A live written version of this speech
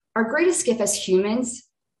our greatest gift as humans,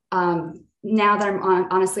 now that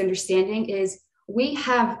honestly understanding, is we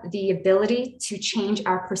have the ability to change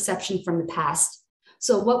our perception from the past.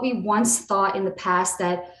 So, what we once thought in the past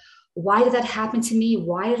that, why did that happen to me?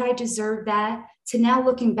 Why did I deserve that? To now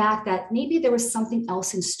looking back, that maybe there was something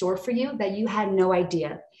else in store for you that you had no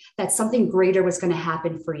idea, that something greater was going to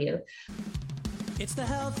happen for you. It's the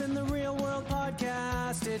Health in the Real World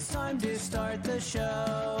podcast. It's time to start the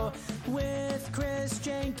show with Chris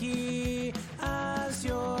Jenke as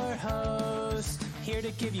your host. Here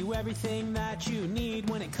to give you everything that you need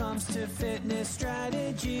when it comes to fitness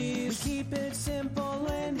strategies. We keep it simple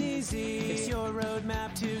and easy. It's your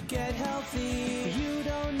roadmap to get healthy. You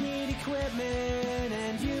don't need equipment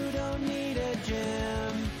and you don't need a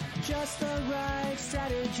gym. Just the right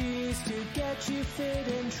strategies to get you fit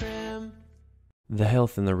and trim. The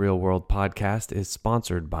Health in the Real World podcast is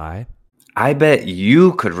sponsored by... I bet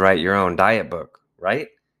you could write your own diet book, right?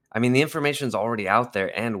 I mean, the information's already out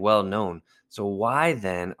there and well known. So why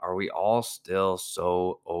then are we all still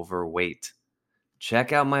so overweight?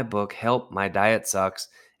 Check out my book, Help My Diet Sucks,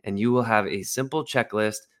 and you will have a simple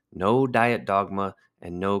checklist, no diet dogma,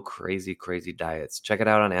 and no crazy diets. Check it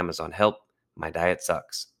out on Amazon. Help My Diet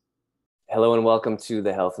Sucks. Hello and welcome to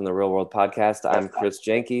the Health in the Real World podcast. I'm Chris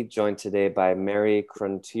Jenke, joined today by Mary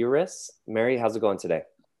Krontiris. Mary, how's it going today?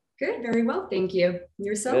 Good, very well, thank you.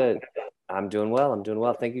 Yourself? Good. I'm doing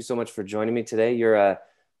well. Thank you so much for joining me today. You're a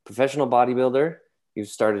professional bodybuilder. You've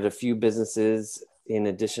started a few businesses in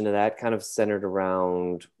addition to that, kind of centered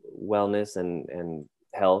around wellness and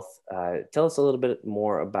health. Tell us a little bit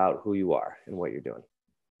more about who you are and what you're doing.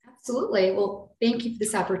 Absolutely. Well, thank you for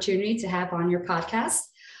this opportunity to have on your podcast.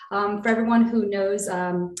 For everyone who knows,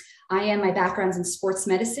 my background's in sports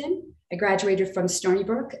medicine. I graduated from Stony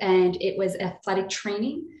Brook and it was athletic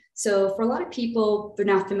training. So for a lot of people, they're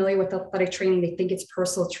not familiar with athletic training. They think it's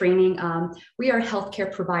personal training. We are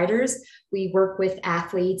healthcare providers. We work with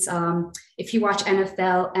athletes. If you watch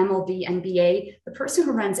NFL, MLB, NBA, the person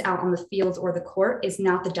who runs out on the field or the court is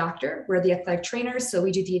not the doctor. We're the athletic trainers. So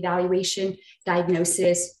we do the evaluation,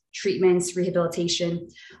 diagnosis, treatments, rehabilitation.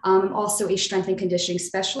 I'm also a strength and conditioning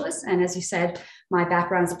specialist. And as you said, my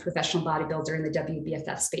background is a professional bodybuilder in the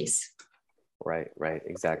WBFF space. Right,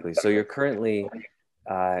 exactly. So you're currently,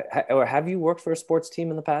 or have you worked for a sports team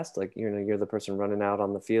in the past? Like, you're the person running out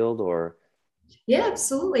on the field or? Yeah,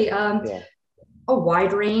 absolutely. A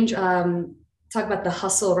wide range. Talk about the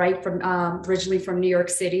hustle, right? From originally from New York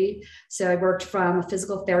City. So I worked from a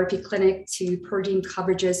physical therapy clinic to per diem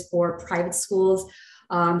coverages for private schools.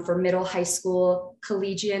 For middle, high school,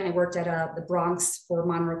 collegiate. I worked at the Bronx for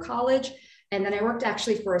Monroe College. And then I worked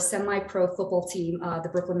actually for a semi-pro football team, the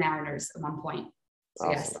Brooklyn Mariners at one point. So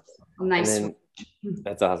awesome. Yes, nice.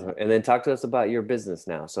 That's awesome. And then talk to us about your business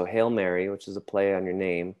now. So Hail Mary, which is a play on your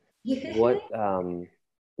name. Yeah.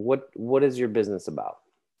 What is your business about?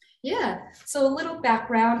 Yeah. So a little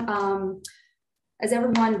background. As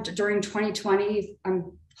everyone during 2020,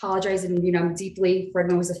 I'm apologizing, I'm deeply for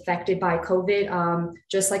everyone who was affected by COVID.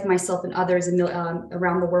 Just like myself and others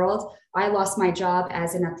around the world, I lost my job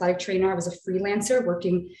as an athletic trainer. I was a freelancer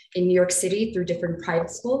working in New York City through different private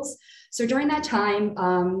schools. So during that time,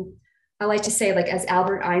 I like to say, like as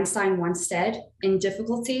Albert Einstein once said, in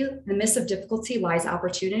the midst of difficulty lies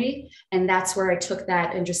opportunity. And that's where I took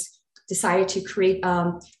that and just decided to create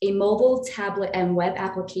a mobile, tablet, and web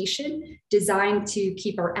application designed to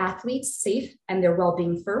keep our athletes safe and their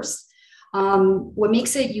well-being first. What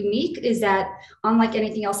makes it unique is that, unlike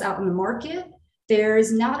anything else out in the market,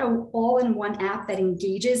 there's not an all-in-one app that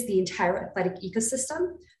engages the entire athletic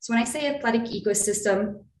ecosystem. So when I say athletic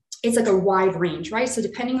ecosystem, it's like a wide range, right? So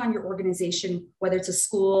depending on your organization, whether it's a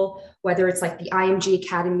school, whether it's like the IMG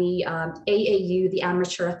Academy, AAU, the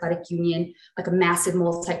Amateur Athletic Union, like a massive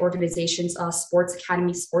multi-organizations, sports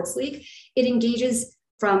academy, sports league, it engages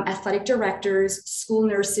from athletic directors, school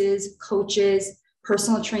nurses, coaches,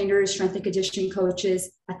 personal trainers, strength and conditioning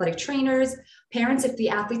coaches, athletic trainers, parents, if the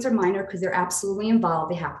athletes are minor, because they're absolutely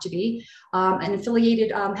involved, they have to be, and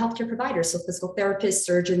affiliated healthcare providers, so physical therapists,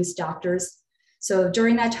 surgeons, doctors. So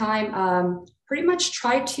during that time, pretty much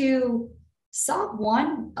tried to solve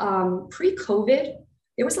one. Pre-COVID,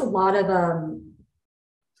 there was a lot of, I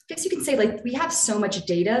guess you can say, like, we have so much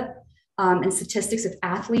data and statistics of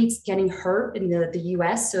athletes getting hurt in the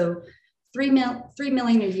US. So 3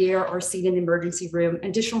 million a year are seen in the emergency room. An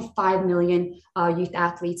additional 5 million youth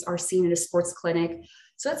athletes are seen in a sports clinic.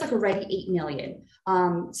 So that's like already 8 million.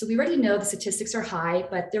 So we already know the statistics are high,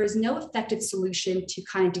 but there is no effective solution to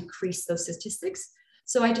kind of decrease those statistics.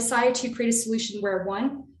 So I decided to create a solution where,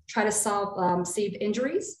 one, try to save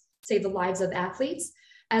injuries, save the lives of athletes,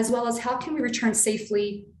 as well as how can we return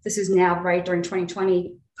safely? This is now, right, during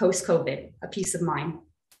 2020, post-COVID, a peace of mind.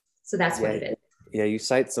 So that's what it is. Yeah, you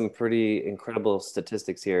cite some pretty incredible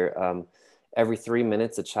statistics here. Every 3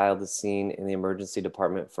 minutes, a child is seen in the emergency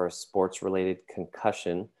department for a sports-related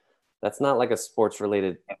concussion. That's not like a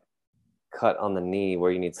sports-related cut on the knee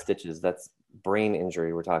where you need stitches. That's brain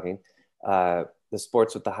injury we're talking. The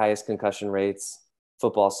sports with the highest concussion rates,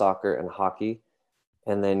 football, soccer, and hockey.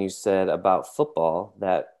 And then you said about football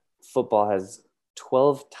that football has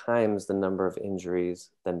 12 times the number of injuries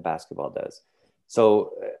than basketball does.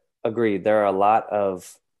 So agreed, there are a lot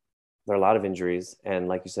of injuries, and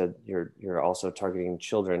like you said, you're also targeting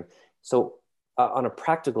children. So on a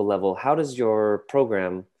practical level, how does your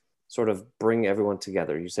program sort of bring everyone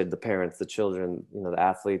together? You said the parents, the children, the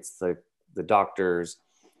athletes, the doctors.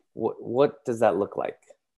 What does that look like?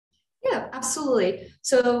 Yeah, absolutely.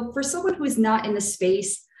 So for someone who is not in the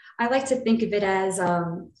space, I like to think of it as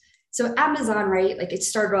so Amazon, right? Like it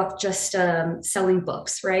started off just selling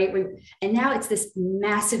books, right? And now it's this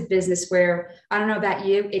massive business where, I don't know about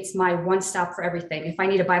you, it's my one stop for everything. If I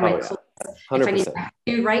need to buy my clothes, 100%. if I need to buy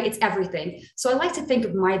food, right? It's everything. So I like to think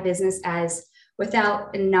of my business as,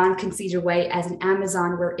 without a non-conceited way, as an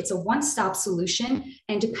Amazon where it's a one-stop solution.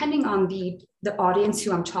 And depending on the audience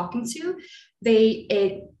who I'm talking to,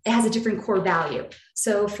 it has a different core value.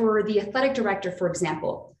 So for the athletic director, for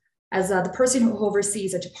example, as the person who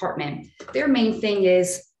oversees a department, their main thing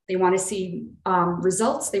is they want to see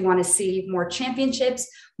results. They want to see more championships,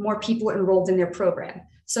 more people enrolled in their program.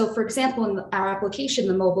 So for example, in our application,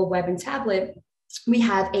 the mobile, web, and tablet, we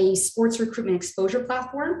have a sports recruitment exposure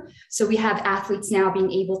platform. So we have athletes now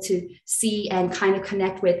being able to see and kind of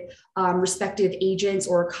connect with respective agents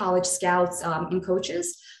or college scouts and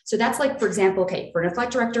coaches. So that's like, for example, okay, for an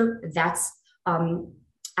athletic director, that's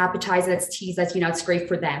appetizer, that's tease, that's, it's great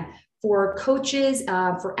for them. For coaches,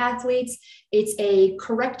 for athletes, it's a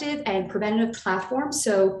corrective and preventative platform.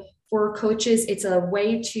 So for coaches, it's a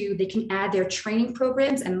way they can add their training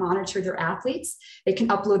programs and monitor their athletes. They can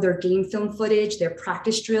upload their game film footage, their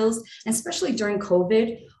practice drills, and especially during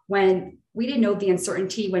COVID, when we didn't know the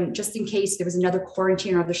uncertainty, when just in case there was another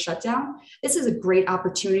quarantine or another shutdown, this is a great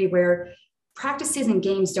opportunity where practices and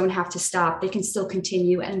games don't have to stop. They can still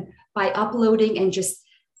continue. And by uploading and just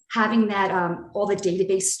having that all the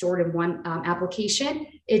database stored in one application,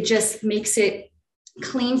 it just makes it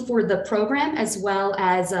clean for the program as well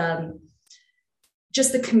as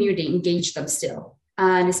just the community, engage them still.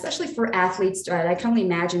 And especially for athletes, I can only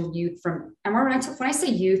imagine youth when I say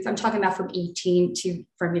youth, I'm talking about from 18 to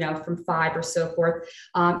from 5 or so forth,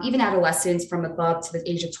 even adolescents from above to the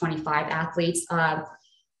age of 25 athletes.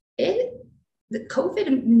 The COVID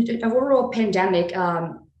and overall pandemic,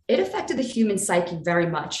 it affected the human psyche very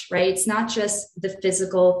much, right? It's not just the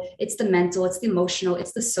physical, it's the mental, it's the emotional,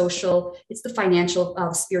 it's the social, it's the financial,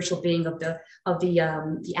 spiritual being of the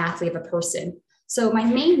athlete, of a person. So my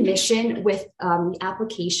main mission with the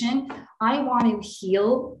application, I want to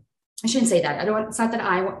heal. I shouldn't say that. It's not that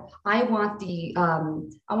I want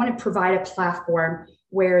to provide a platform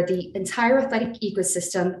where the entire athletic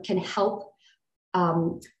ecosystem can help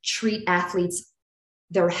treat athletes,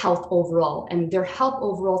 their health overall. And their health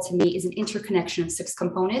overall to me is an interconnection of 6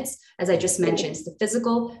 components. As I just mentioned, it's the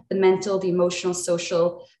physical, the mental, the emotional,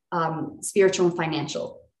 social, spiritual, and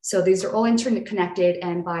financial. So these are all interconnected.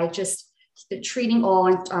 And by just treating them all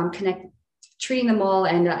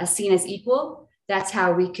and seen as equal, that's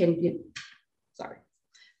how we can,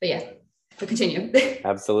 we'll continue.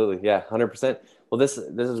 Absolutely. Yeah. 100%. Well, this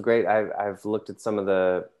is great. I've looked at some of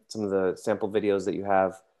the sample videos that you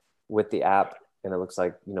have with the app, and it looks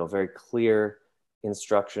like, very clear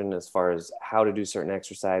instruction as far as how to do certain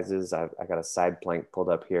exercises. I got a side plank pulled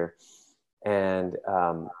up here, and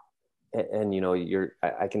I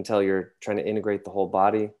can tell you're trying to integrate the whole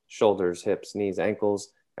body, shoulders, hips, knees,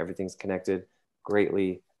 ankles, everything's connected,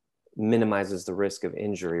 greatly minimizes the risk of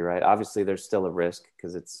injury, right? Obviously there's still a risk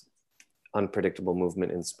because it's unpredictable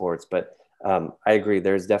movement in sports, but I agree.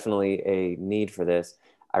 There's definitely a need for this.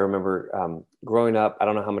 I remember growing up, I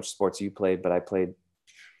don't know how much sports you played, but I played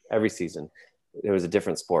every season. It was a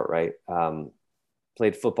different sport, right?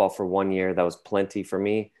 Played football for 1 year. That was plenty for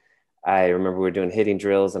me. I remember we were doing hitting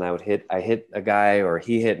drills, and I hit a guy, or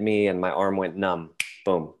he hit me, and my arm went numb,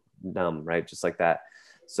 boom, numb, right? Just like that.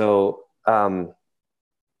 So,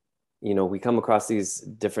 we come across these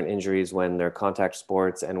different injuries when they're contact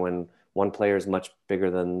sports and when one player is much bigger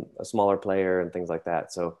than a smaller player and things like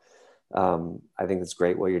that. So I think it's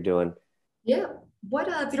great what you're doing. Yeah. What,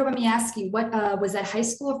 if you don't mind me asking, what was that high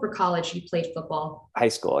school or for college you played football? High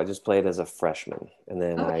school. I just played as a freshman. And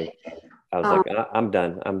then Okay. I was like, I'm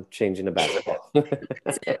done. I'm changing to basketball.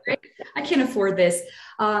 That's it, right? I can't afford this.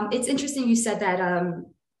 It's interesting you said that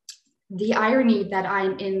the irony that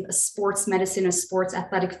I'm in a sports medicine, a sports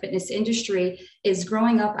athletic fitness industry is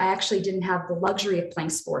growing up, I actually didn't have the luxury of playing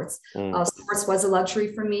sports. Sports was a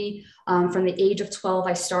luxury for me. From the age of 12,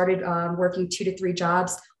 I started working 2 to 3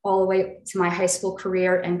 jobs all the way to my high school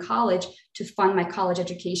career and college to fund my college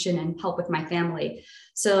education and help with my family.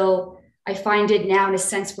 So I find it now in a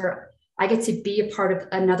sense where I get to be a part of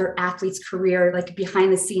another athlete's career, like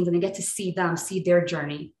behind the scenes, and I get to see them, see their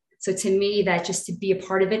journey. So to me, that just to be a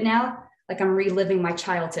part of it now, like I'm reliving my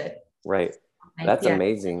childhood. Right. That's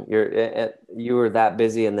amazing. You were that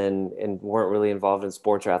busy and weren't really involved in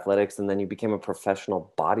sports or athletics, and then you became a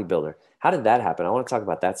professional bodybuilder. How did that happen? I want to talk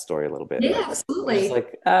about that story a little bit. Yeah, absolutely. It's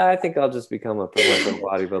like, I think I'll just become a professional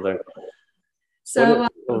bodybuilder. So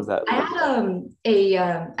what was that? I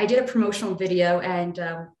had I did a promotional video and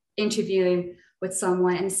interviewing with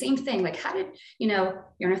someone, and the same thing, like how did, you're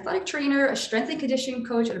an athletic trainer, a strength and conditioning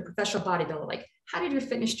coach, and a professional bodybuilder, like how did your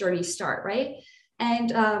fitness journey start, right?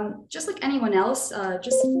 And just like anyone else,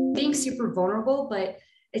 just being super vulnerable, but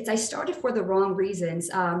I started for the wrong reasons.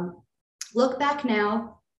 Look back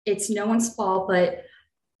now, it's no one's fault, but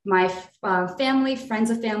my family, friends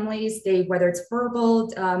of families, whether it's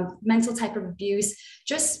verbal, mental type of abuse,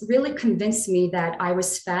 just really convinced me that I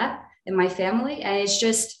was fat in my family. And it's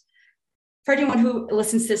just, for anyone who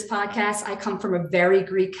listens to this podcast, I come from a very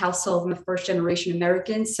Greek household. I'm a first generation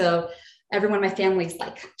American. So everyone in my family is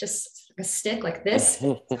like just a stick like this.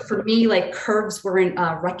 So for me, like curves weren't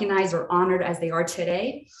recognized or honored as they are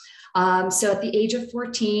today. So at the age of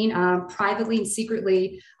 14, privately and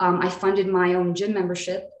secretly, I funded my own gym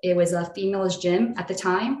membership. It was a female's gym at the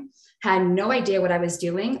time, had no idea what I was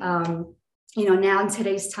doing. Now in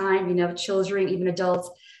today's time, children, even adults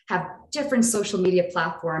have different social media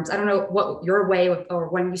platforms. I don't know what your way or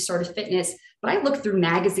when you started fitness, but I looked through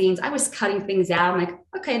magazines. I was cutting things out. I'm like,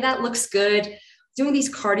 okay, that looks good. Doing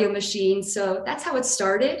these cardio machines. So that's how it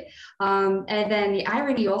started. And then the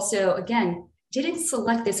irony also, again, didn't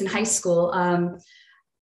select this in high school.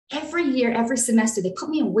 Every year, every semester, they put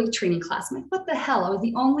me in weight training class. I'm like, what the hell? I was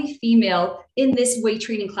the only female in this weight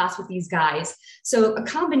training class with these guys. So a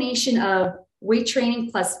combination of weight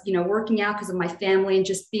training plus, working out because of my family and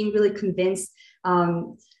just being really convinced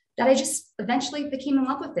that I just eventually became in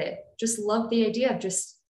love with it. Just loved the idea of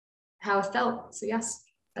just how it felt. So yes,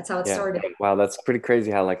 that's how it started. Wow, that's pretty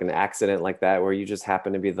crazy how like an accident like that, where you just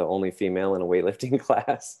happen to be the only female in a weightlifting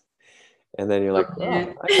class. And then you're like,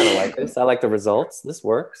 I kind of like this. I like the results. This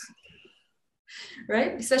works.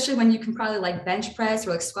 Right. Especially when you can probably like bench press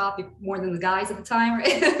or like squat more than the guys at the time.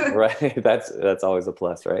 Right. Right. That's always a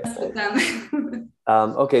plus, right?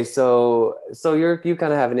 Okay. So you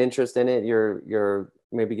kind of have an interest in it. You're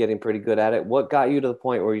maybe getting pretty good at it. What got you to the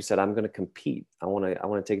point where you said, I'm going to compete? I want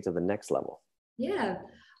to take it to the next level. Yeah.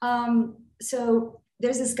 So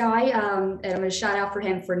there's this guy, and I'm going to shout out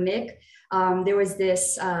for Nick. There was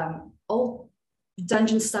this old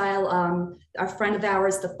dungeon style, a friend of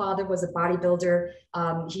ours, the father was a bodybuilder.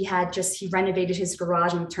 He renovated his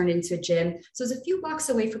garage and turned it into a gym. So it was a few blocks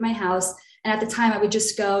away from my house. And at the time I would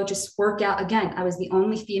just go, just work out. Again, I was the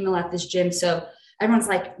only female at this gym. So everyone's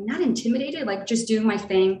like, not intimidated, like just doing my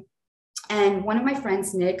thing. And one of my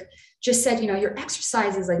friends, Nick, just said, your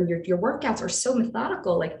exercises and your workouts are so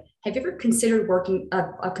methodical. Like, have you ever considered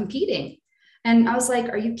competing? And I was like,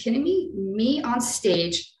 are you kidding me? Me on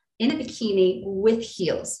stage in a bikini with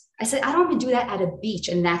heels. I said, I don't even do that at a beach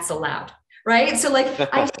and that's allowed. Right. So like,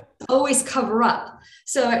 I always cover up.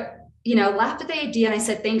 So, laughed at the idea. And I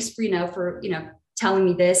said, thanks for telling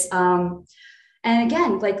me this. And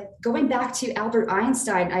again, like going back to Albert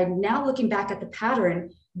Einstein, I'm now looking back at the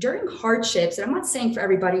pattern during hardships. And I'm not saying for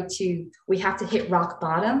everybody we have to hit rock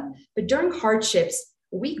bottom, but during hardships,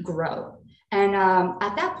 we grow. And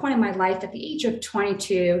at that point in my life, at the age of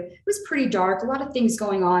 22, it was pretty dark, a lot of things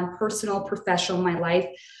going on, personal, professional in my life,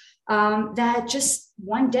 that just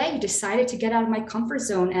one day decided to get out of my comfort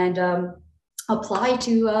zone and apply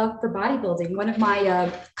for bodybuilding. One of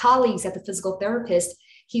my colleagues at the physical therapist,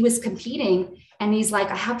 he was competing and he's like,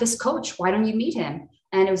 I have this coach, why don't you meet him?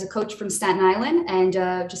 And it was a coach from Staten Island, and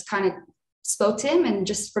just kind of spoke to him. And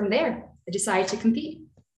just from there, I decided to compete.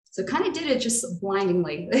 So kind of did it just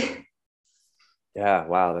blindingly. Yeah.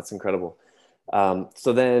 Wow. That's incredible.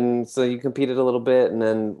 So you competed a little bit, and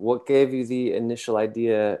then what gave you the initial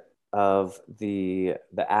idea of the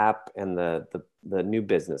app and the new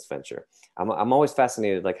business venture? I'm always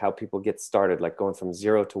fascinated, like how people get started, like going from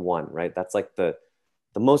 0 to 1, right? That's like the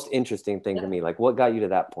most interesting thing to me. Like what got you to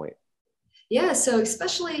that point? Yeah. So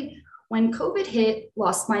especially when COVID hit,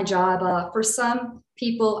 lost my job. For some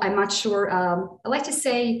people, I'm not sure. I like to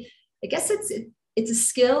say, I guess it's a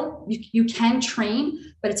skill you can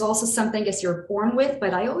train, but it's also something I guess you're born with.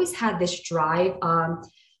 But I always had this drive,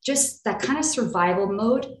 just that kind of survival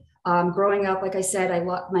mode. Growing up, like I said,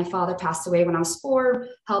 my father passed away when I was 4,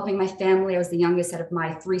 helping my family. I was the youngest out of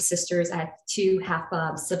my 3 sisters. I had 2 half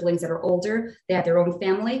siblings that are older. They had their own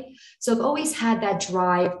family. So I've always had that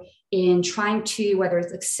drive in trying to, whether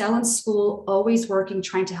it's excel in school, always working,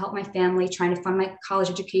 trying to help my family, trying to fund my college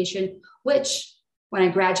education, which when I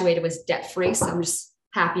graduated was debt free. So I'm just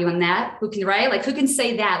happy on that. Who can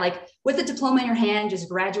say that? Like with a diploma in your hand, just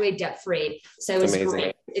graduate debt free. So it's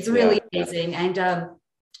great. It's really amazing. And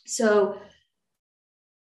so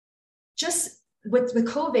just with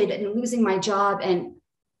COVID and losing my job and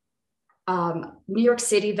New York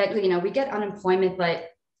City, we get unemployment,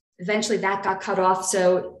 but eventually that got cut off.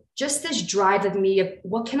 So just this drive of me of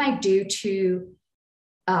what can I do to,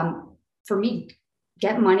 for me,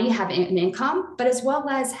 get money, have an income, but as well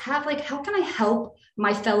as have how can I help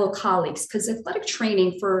my fellow colleagues? Because athletic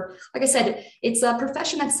training, for, like I said, it's a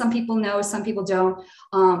profession that some people know, some people don't.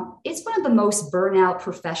 It's one of the most burnout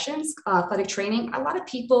professions, athletic training. A lot of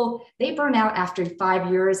people, they burn out after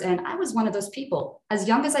 5 years. And I was one of those people. As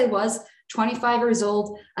young as I was, 25 years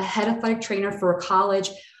old, a head athletic trainer for a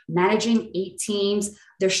college, managing 8 teams,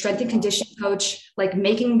 their strength and conditioning coach,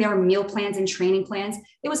 making their meal plans and training plans.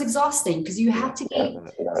 It was exhausting because you have to be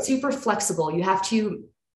super flexible. You have to,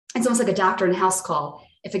 it's almost like a doctor in house call.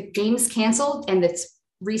 If a game is canceled and it's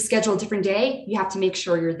rescheduled a different day, you have to make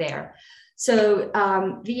sure you're there. So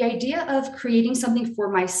the idea of creating something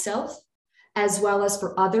for myself as well as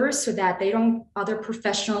for others so that other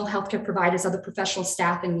professional healthcare providers, other professional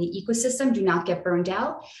staff in the ecosystem do not get burned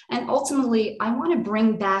out. And ultimately, I want to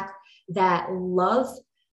bring back that love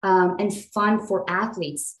and fun for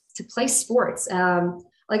athletes to play sports.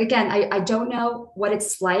 Again, I don't know what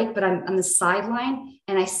it's like, but I'm on the sideline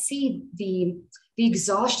and I see the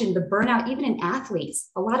exhaustion, the burnout, even in athletes.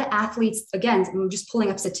 A lot of athletes, again, I'm just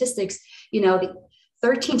pulling up statistics, the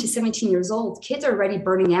 13 to 17 years old, kids are already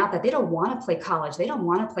burning out that they don't want to play college. They don't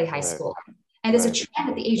want to play high school. And there's a trend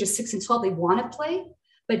at the age of 6 and 12, they want to play,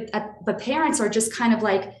 but parents are just kind of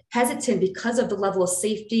hesitant because of the level of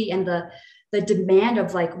safety and the demand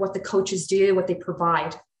of what the coaches do, what they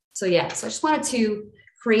provide. So I just wanted to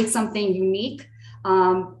create something unique,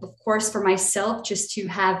 of course, for myself, just to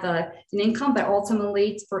have an income, but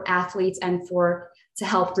ultimately for athletes and to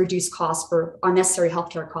help reduce costs for unnecessary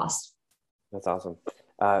healthcare costs. That's awesome.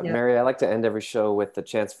 Mary, I like to end every show with the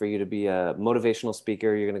chance for you to be a motivational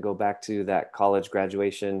speaker. You're going to go back to that college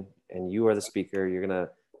graduation and you are the speaker. You're going to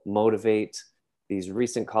motivate these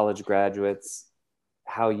recent college graduates,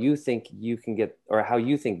 how you think you can get, or how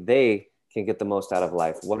you think they can get the most out of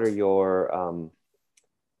life. What are your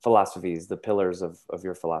philosophies, the pillars of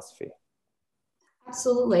your philosophy?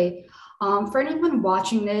 Absolutely. For anyone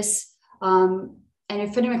watching this, and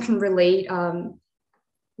if anyone can relate,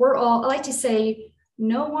 I like to say,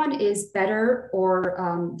 no one is better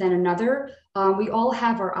or than another. We all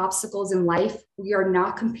have our obstacles in life. We are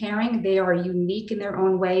not comparing. They are unique in their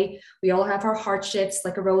own way. We all have our hardships,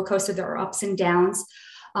 like a roller coaster. There are ups and downs.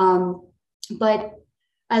 But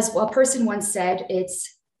as a person once said,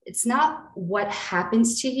 it's not what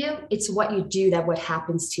happens to you, it's what you do that what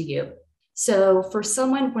happens to you. So for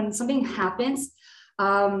someone, when something happens,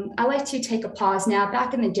 I like to take a pause now.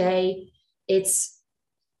 Back in the day, it's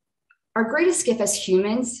our greatest gift as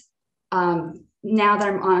humans, now that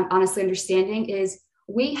I'm honestly understanding, is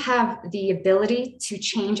we have the ability to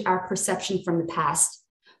change our perception from the past.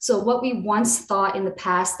 So what we once thought in the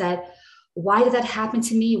past that, why did that happen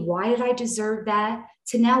to me? Why did I deserve that?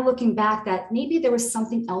 To now looking back that maybe there was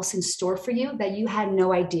something else in store for you that you had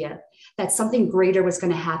no idea, that something greater was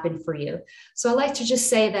going to happen for you. So I like to just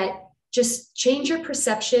say that just change your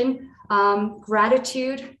perception,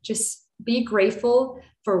 gratitude, just be grateful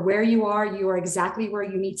for where you are. You are exactly where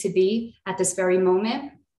you need to be at this very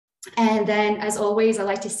moment. And then, as always, I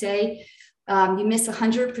like to say, you miss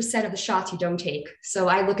 100% of the shots you don't take. So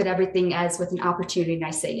I look at everything as with an opportunity and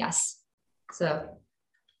I say yes. So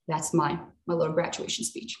that's my little graduation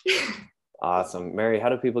speech. Awesome. Mary, how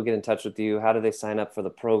do people get in touch with you? How do they sign up for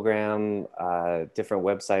the program? Different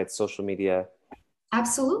websites, social media?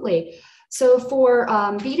 Absolutely. So for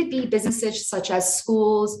B2B businesses such as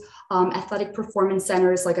schools, athletic performance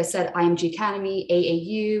centers, like I said, IMG Academy,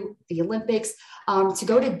 AAU, the Olympics, to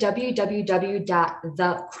go to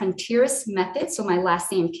www.thekrontirismethod, so my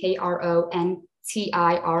last name, KRONTIRIS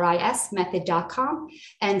TIRIS method.com.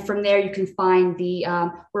 And from there, you can find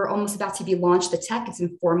we're almost about to be launched the tech. It's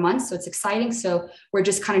in 4 months, so it's exciting. So we're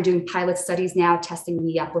just kind of doing pilot studies now, testing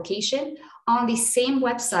the application. On the same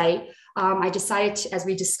website, I decided to, as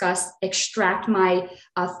we discussed, extract my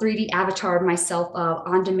 3D avatar of myself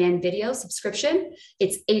on-demand video subscription.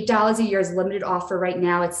 It's $8 a year is limited offer right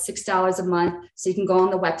now. It's $6 a month. So you can go on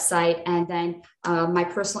the website, and then my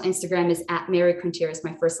personal Instagram is at Mary Contreras,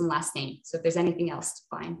 my first and last name. So if there's anything else,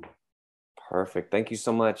 fine. Perfect. Thank you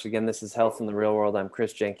so much. Again, this is Health in the Real World. I'm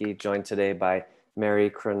Chris Jenke, joined today by Mary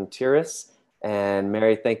Contreras. And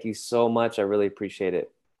Mary, thank you so much. I really appreciate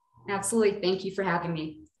it. Absolutely. Thank you for having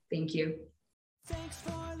me. Thank you. Thanks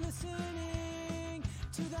for listening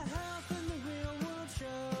to the